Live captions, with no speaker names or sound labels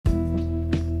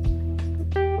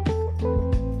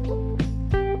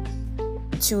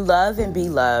To love and be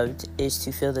loved is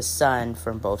to feel the sun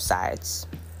from both sides.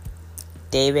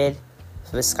 David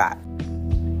Viscott.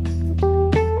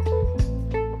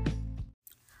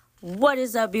 What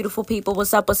is up, beautiful people?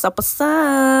 What's up?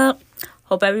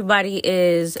 Hope everybody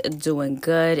is doing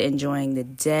good, enjoying the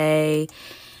day,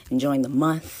 enjoying the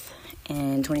month,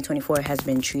 and 2024 has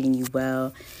been treating you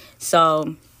well.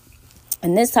 So,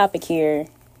 in this topic here,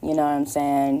 you know what I'm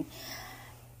saying?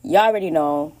 Y'all already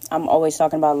know I'm always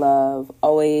talking about love,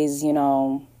 always,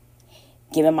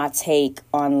 giving my take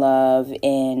on love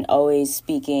and always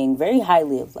speaking very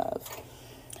highly of love.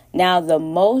 Now, the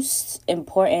most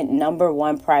important number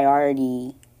one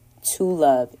priority to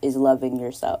love is loving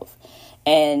yourself.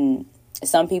 And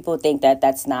some people think that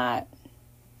that's not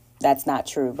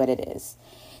true, but it is.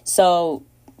 So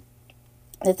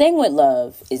the thing with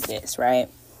love is this, right?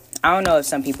 I don't know if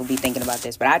some people be thinking about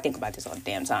this, but I think about this all the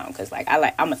damn time because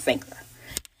I'm a thinker.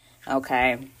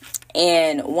 Okay.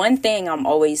 And one thing I'm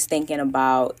always thinking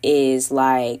about is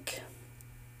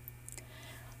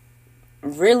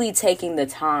really taking the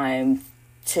time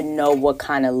to know what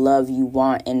kind of love you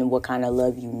want and what kind of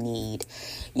love you need.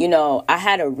 I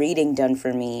had a reading done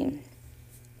for me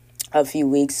a few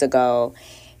weeks ago,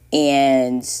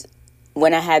 and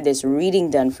when I had this reading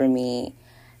done for me,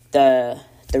 the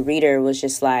reader was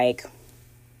just like,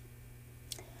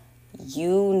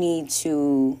 you need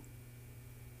to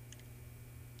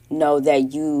know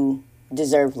that you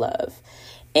deserve love.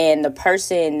 And the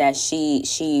person that she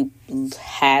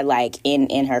had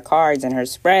in her cards and her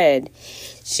spread,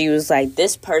 she was like,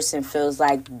 this person feels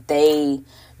like they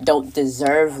don't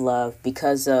deserve love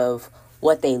because of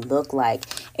what they look like.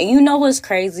 And you know what's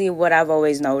crazy? What I've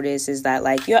always noticed is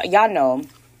that y'all know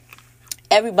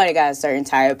everybody got a certain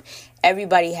type.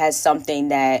 Everybody has something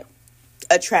that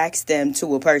attracts them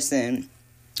to a person.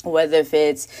 Whether if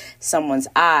it's someone's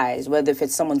eyes, whether if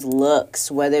it's someone's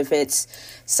looks, whether if it's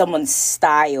someone's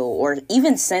style, or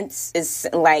even sense is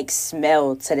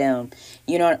smell to them,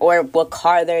 or what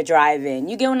car they're driving.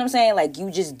 You get what I'm saying? You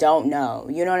just don't know.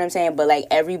 You know what I'm saying? But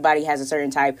everybody has a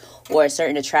certain type or a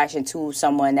certain attraction to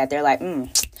someone that they're like,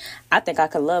 I think I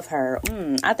could love her.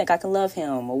 I think I could love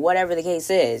him, or whatever the case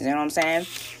is. You know what I'm saying?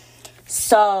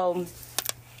 So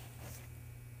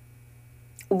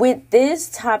with this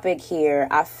topic here,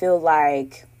 I feel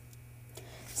like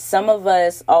some of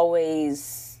us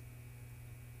always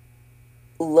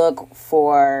look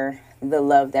for the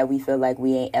love that we feel like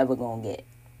we ain't ever gonna get,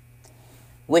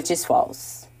 which is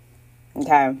false.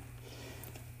 Okay?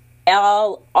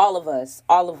 All of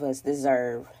us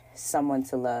deserve someone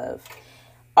to love.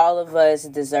 All of us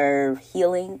deserve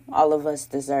healing. All of us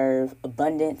deserve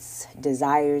abundance,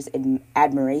 desires, and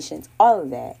admirations, all of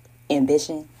that,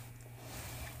 ambition.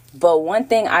 But one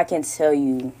thing I can tell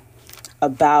you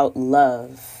about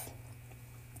love,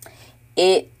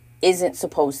 it isn't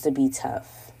supposed to be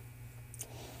tough.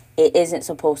 It isn't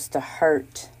supposed to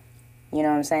hurt. You know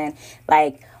what I'm saying?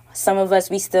 Some of us,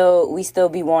 we still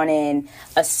be wanting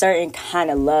a certain kind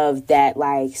of love that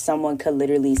someone could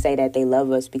literally say that they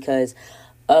love us because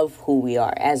of who we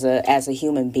are as a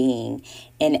human being,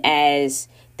 and as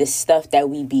the stuff that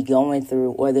we be going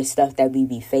through or the stuff that we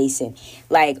be facing.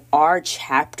 Our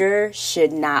chapter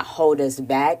should not hold us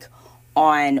back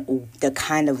on the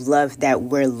kind of love that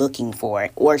we're looking for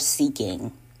or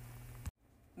seeking.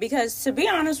 Because to be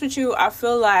honest with you, I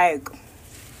feel like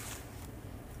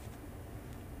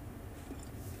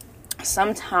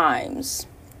sometimes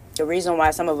the reason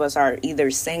why some of us are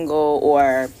either single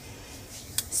or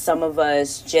some of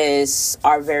us just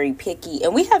are very picky,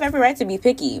 and we have every right to be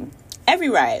picky. Every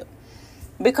right.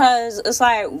 Because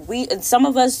it's some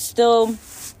of us still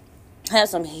have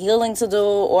some healing to do,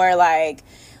 or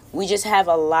we just have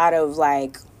a lot of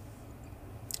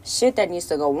shit that needs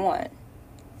to go on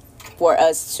for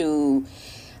us to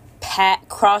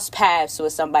cross paths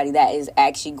with somebody that is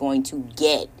actually going to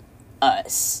get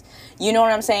us. You know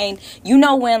what I'm saying?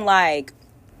 When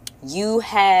you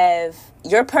have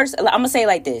your I'm gonna say it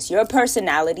like this: your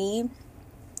personality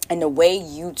and the way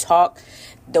you talk,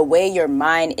 the way your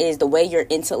mind is, the way your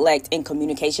intellect and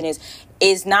communication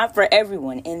is not for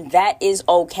everyone. And that is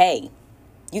okay.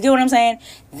 You get what I'm saying?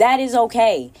 That is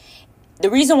okay.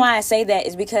 The reason why I say that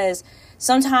is because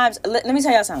sometimes, let me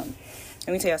tell y'all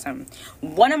something.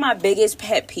 One of my biggest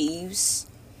pet peeves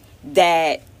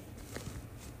that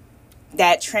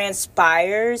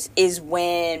transpires is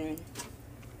when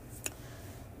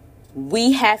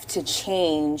we have to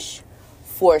change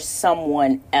for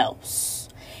someone else.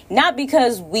 Not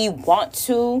because we want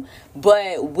to,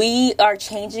 but we are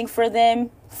changing for them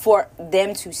for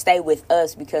them to stay with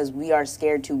us because we are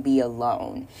scared to be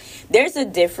alone. There's a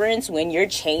difference when you're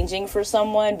changing for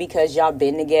someone because y'all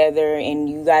been together and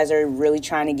you guys are really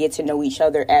trying to get to know each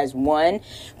other as one.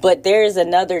 But there's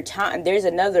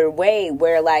another way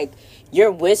where like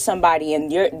you're with somebody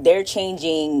and they're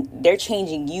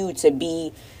changing you to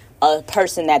be a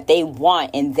person that they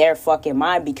want in their fucking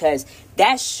mind, because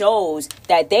that shows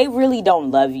that they really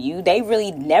don't love you. They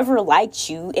really never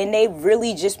liked you, and they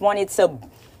really just wanted to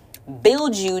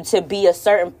build you to be a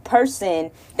certain person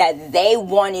that they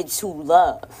wanted to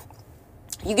love.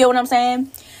 You get what I'm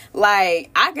saying?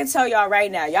 Like, I can tell y'all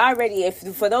right now, y'all already,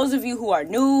 for those of you who are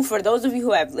new, for those of you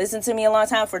who have listened to me a long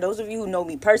time, for those of you who know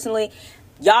me personally,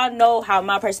 y'all know how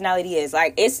my personality is.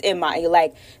 Like, it's in my,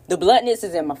 like, the bluntness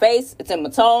is in my face, it's in my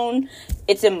tone,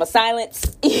 it's in my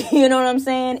silence. You know what I'm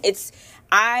saying?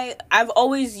 I've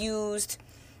always used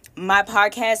my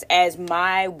podcast as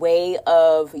my way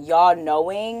of y'all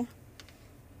knowing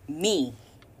me.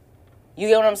 You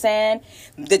get what I'm saying?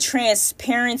 The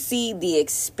transparency, the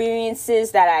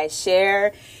experiences that I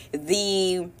share,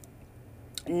 the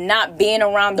not being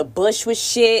around the bush with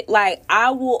shit. Like,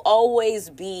 I will always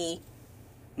be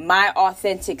my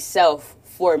authentic self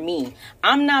for me.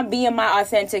 I'm not being my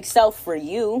authentic self for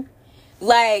you.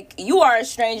 Like, you are a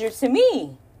stranger to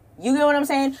me. You get what I'm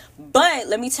saying? But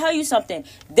let me tell you something.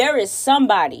 There is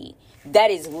somebody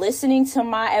that is listening to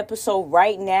my episode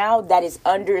right now that is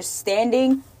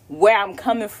understanding where I'm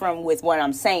coming from with what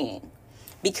I'm saying.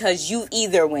 Because you've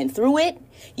either went through it,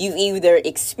 you've either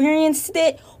experienced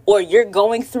it, or you're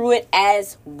going through it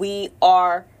as we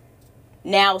are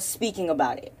now speaking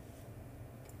about it.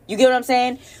 You get what I'm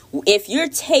saying? If you're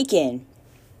taken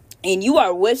and you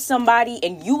are with somebody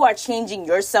and you are changing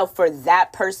yourself for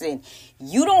that person,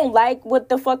 you don't like what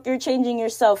the fuck you're changing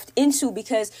yourself into,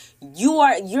 because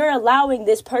you're allowing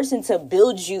this person to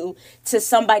build you to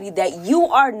somebody that you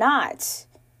are not.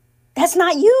 That's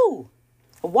not you.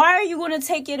 Why are you going to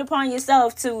take it upon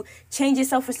yourself to change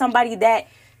yourself for somebody that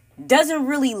doesn't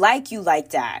really like you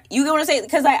like that? You get what I'm saying?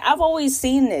 Because I've always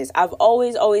seen this. I've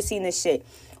always seen this shit.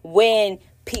 When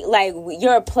like,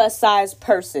 you're a plus size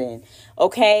person,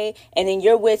 okay? And then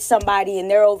you're with somebody and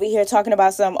they're over here talking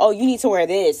about some, oh, you need to wear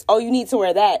this. Oh, you need to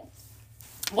wear that.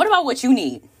 What about what you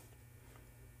need?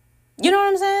 You know what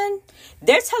I'm saying?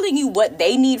 They're telling you what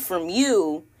they need from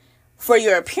you for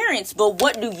your appearance, but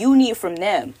what do you need from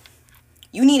them?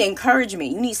 You need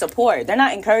encouragement. You need support. They're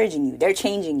not encouraging you. They're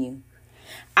changing you.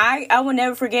 I will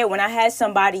never forget when I had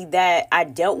somebody that I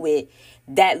dealt with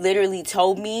that literally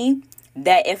told me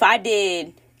that if I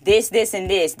did this, and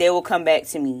this, they will come back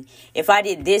to me. If I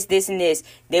did this, and this,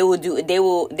 they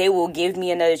will give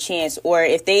me another chance. Or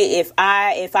if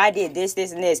I did this,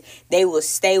 and this, they will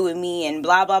stay with me and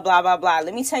blah, blah, blah, blah, blah.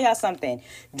 Let me tell y'all something.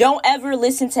 Don't ever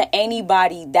listen to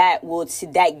anybody that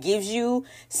gives you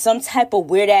some type of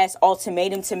weird ass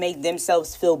ultimatum to make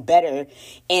themselves feel better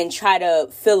and try to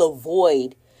fill a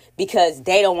void because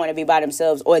they don't want to be by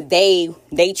themselves, or they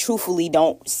truthfully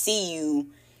don't see you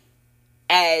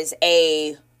as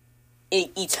a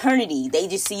eternity. They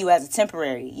just see you as a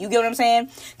temporary. You get what I'm saying?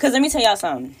 Because let me tell y'all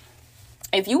something.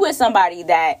 If you with somebody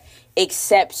that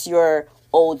accepts your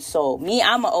old soul, me,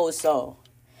 I'm an old soul.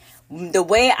 The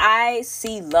way I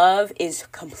see love is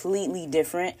completely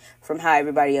different from how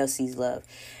everybody else sees love.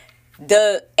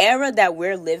 The era that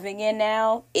we're living in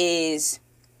now is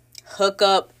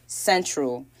hookup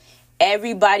central.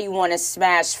 Everybody want to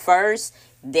smash first,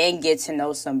 then get to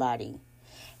know somebody.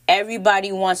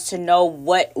 Everybody wants to know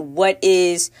what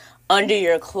is under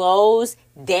your clothes,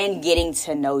 then getting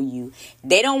to know you.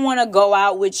 They don't want to go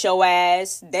out with your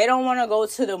ass. They don't want to go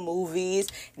to the movies.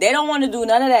 They don't want to do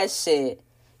none of that shit.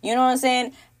 You know what I'm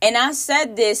saying? And I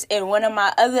said this in one of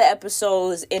my other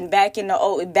episodes back in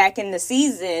the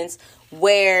seasons,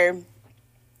 where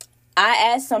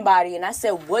I asked somebody and I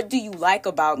said, "What do you like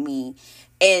about me?"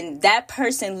 And that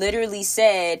person literally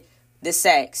said, "The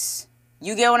sex."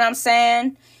 You get what I'm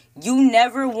saying? You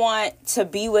never want to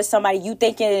be with somebody you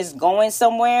think it is going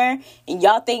somewhere, and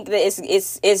y'all think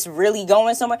that it's really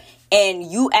going somewhere, and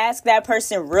you ask that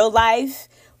person real life,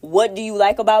 "What do you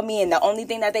like about me?" And the only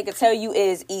thing that they could tell you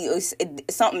is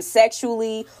something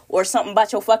sexually or something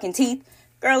about your fucking teeth.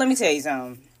 Girl, let me tell you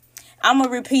something. I'm going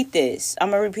to repeat this.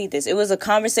 It was a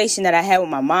conversation that I had with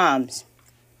my moms,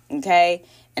 okay?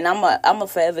 And I'm a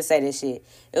forever say this shit.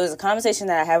 It was a conversation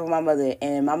that I had with my mother,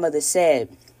 and my mother said,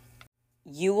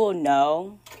 "You will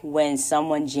know when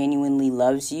someone genuinely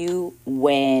loves you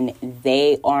when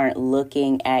they aren't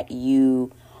looking at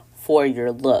you for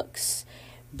your looks.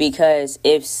 Because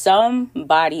if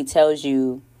somebody tells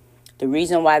you The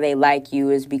reason why they like you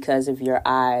is because of your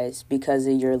eyes, because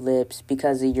of your lips,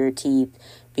 because of your teeth,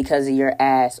 because of your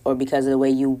ass, or because of the way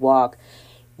you walk.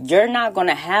 You're not going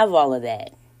to have all of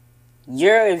that.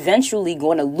 You're eventually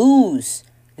going to lose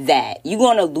that. You're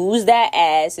going to lose that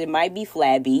ass. It might be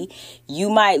flabby. You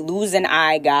might lose an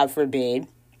eye, God forbid.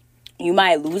 You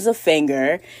might lose a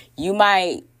finger. You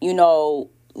might,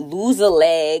 lose a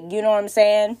leg. You know what I'm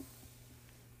saying?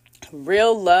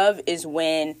 Real love is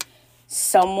when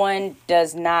someone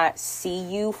does not see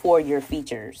you for your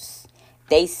features.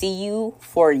 They see you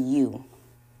for you.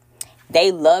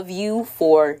 They love you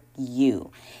for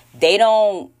you. They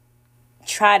don't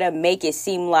try to make it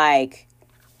seem like,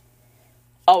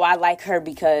 oh, I like her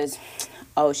because,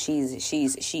 oh, she's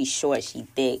short, she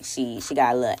thick, she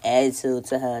got a little attitude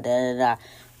to her, da da da.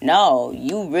 No,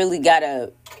 you really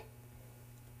gotta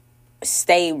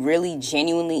stay really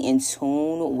genuinely in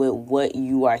tune with what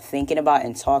you are thinking about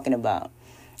and talking about.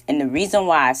 And the reason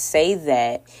why I say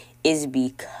that is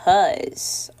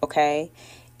because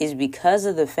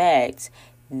of the fact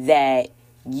that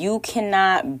you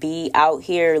cannot be out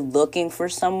here looking for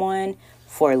someone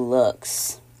for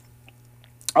looks.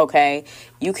 Okay?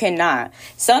 You cannot.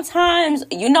 Sometimes,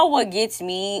 what gets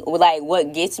me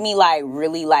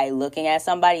really looking at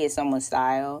somebody is someone's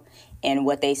style and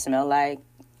what they smell like.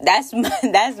 That's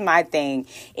my thing.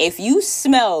 If you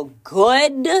smell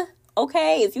good,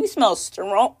 okay? If you smell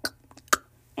strong,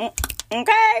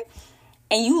 okay?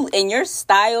 And your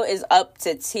style is up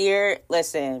to tier,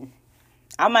 listen,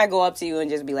 I might go up to you and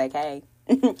just be like, hey.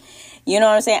 You know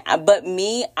what I'm saying? But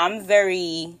me, I'm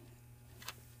very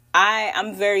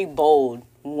bold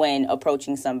when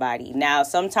approaching somebody. Now,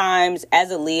 sometimes as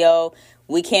a Leo,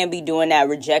 we can't be doing that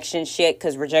rejection shit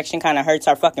because rejection kind of hurts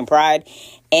our fucking pride.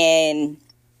 And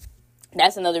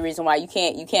that's another reason why you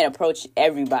can't approach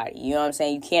everybody. You know what I'm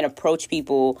saying? You can't approach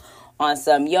people on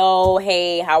some, yo,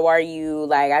 hey, how are you?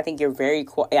 Like, I think you're very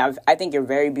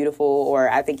beautiful, or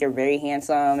I think you're very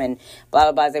handsome, and blah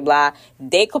blah blah blah.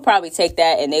 They could probably take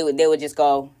that and they would just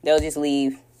go. They'll just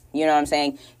leave. You know what I'm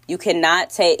saying? You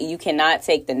cannot take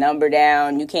the number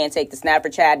down. You can't take the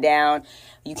Snapchat down.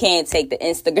 You can't take the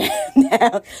Instagram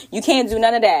down. You can't do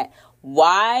none of that.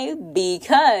 Why?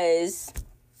 Because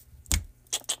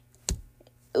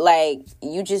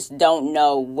you just don't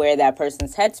know where that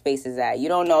person's headspace is at. You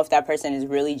don't know if that person is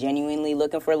really genuinely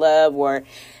looking for love or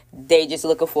they just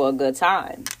looking for a good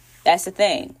time. That's the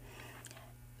thing.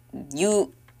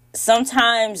 You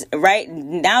sometimes, right,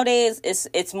 nowadays,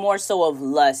 it's more so of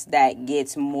lust that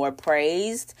gets more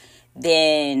praised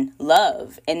than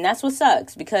love. And that's what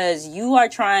sucks, because you are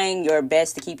trying your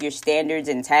best to keep your standards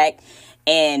intact.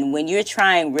 And when you're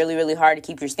trying really, really hard to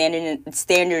keep your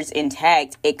standards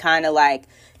intact, it kind of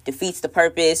defeats the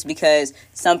purpose, because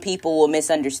some people will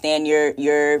misunderstand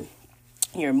your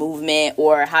movement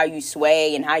or how you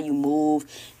sway and how you move.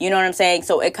 You know what I'm saying?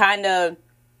 So it kind of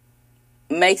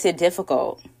makes it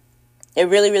difficult. It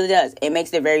really, really does. It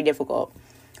makes it very difficult.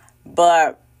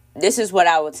 But this is what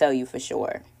I will tell you for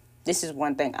sure. This is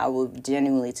one thing I will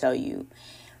genuinely tell you.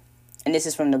 And this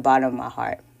is from the bottom of my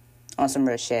heart, on some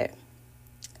real shit.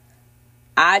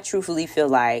 I truthfully feel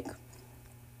like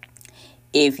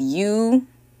if you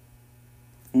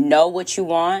know what you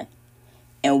want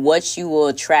and what you will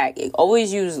attract,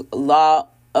 always use law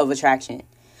of attraction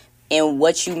and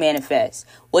what you manifest.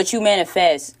 What you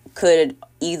manifest could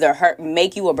either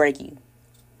make you or break you.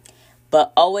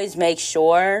 But always make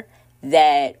sure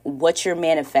that what you're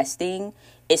manifesting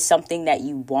is something that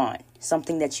you want,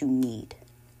 something that you need.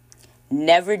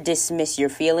 Never dismiss your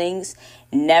feelings.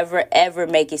 Never, ever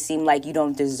make it seem like you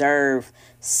don't deserve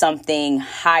something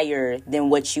higher than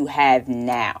what you have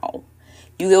now.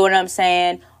 You get what I'm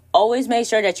saying? Always make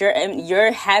sure that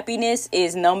your happiness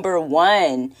is number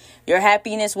one. Your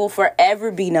happiness will forever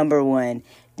be number one.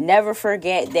 Never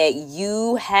forget that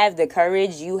you have the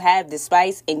courage, you have the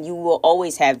spice, and you will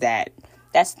always have that.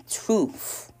 That's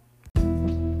truth.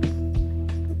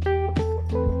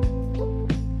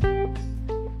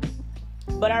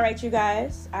 But all right, you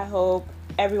guys, I hope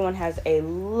everyone has a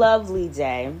lovely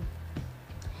day.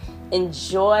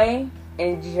 Enjoy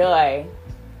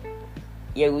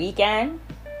your weekend.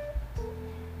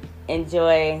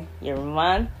 Enjoy your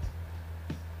month.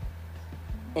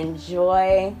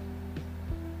 Enjoy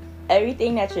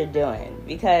everything that you're doing,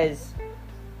 because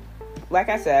like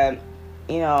I said,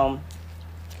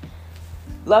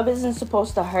 love isn't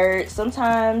supposed to hurt.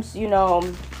 Sometimes,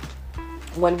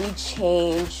 when we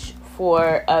change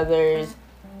for others,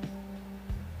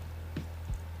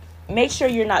 make sure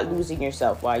you're not losing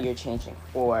yourself while you're changing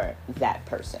for that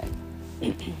person.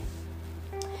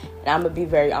 And I'm going to be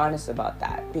very honest about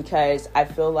that, because I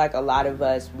feel like a lot of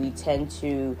us, we tend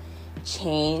to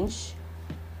change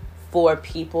for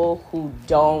people who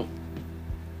don't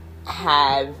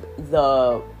have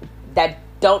that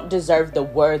don't deserve the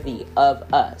worthy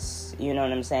of us. You know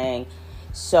what I'm saying?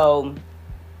 So,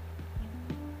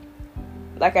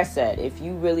 like I said, if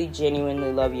you really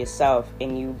genuinely love yourself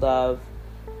and you love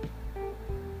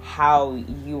how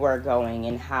you are going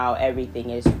and how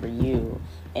everything is for you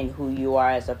and who you are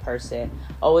as a person,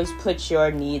 always put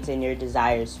your needs and your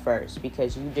desires first,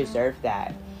 because you deserve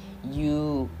that.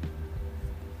 You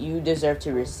deserve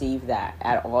to receive that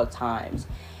at all times.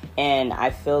 And I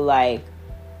feel like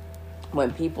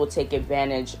when people take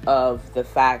advantage of the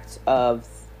fact of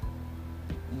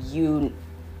you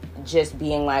just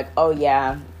being like, oh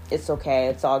yeah, it's okay,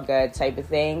 it's all good type of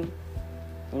thing,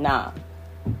 nah,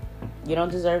 you don't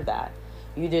deserve that.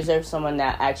 You deserve someone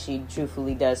that actually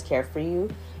truthfully does care for you.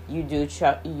 You do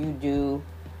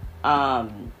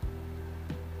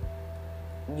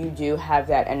have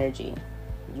that energy.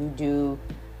 You do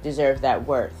deserve that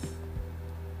worth.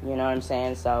 You know what I'm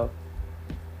saying? So,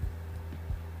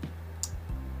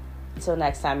 until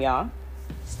next time, y'all.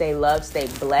 Stay loved, stay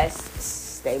blessed,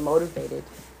 stay motivated.